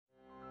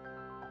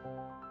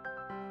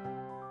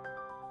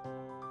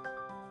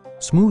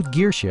Smooth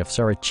gear shifts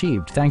are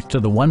achieved thanks to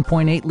the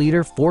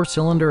 1.8-liter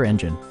four-cylinder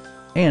engine.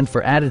 And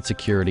for added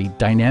security,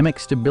 dynamic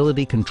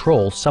stability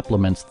control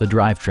supplements the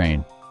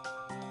drivetrain.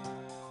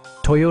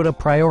 Toyota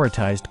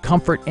prioritized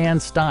comfort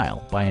and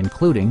style by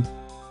including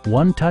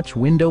one-touch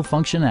window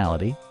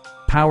functionality,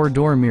 power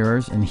door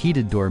mirrors and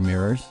heated door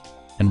mirrors,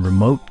 and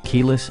remote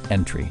keyless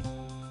entry.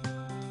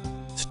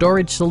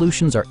 Storage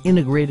solutions are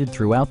integrated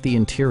throughout the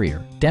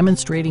interior,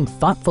 demonstrating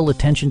thoughtful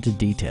attention to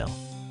detail.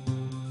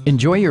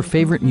 Enjoy your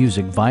favorite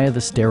music via the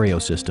stereo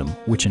system,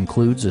 which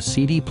includes a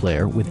CD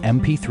player with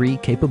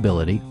MP3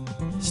 capability,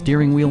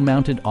 steering wheel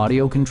mounted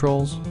audio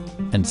controls,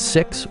 and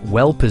 6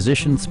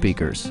 well-positioned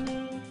speakers.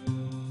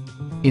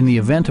 In the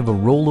event of a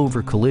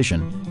rollover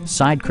collision,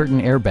 side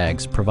curtain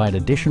airbags provide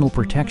additional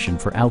protection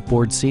for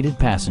outboard seated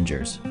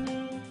passengers.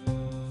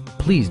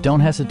 Please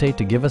don't hesitate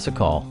to give us a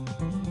call.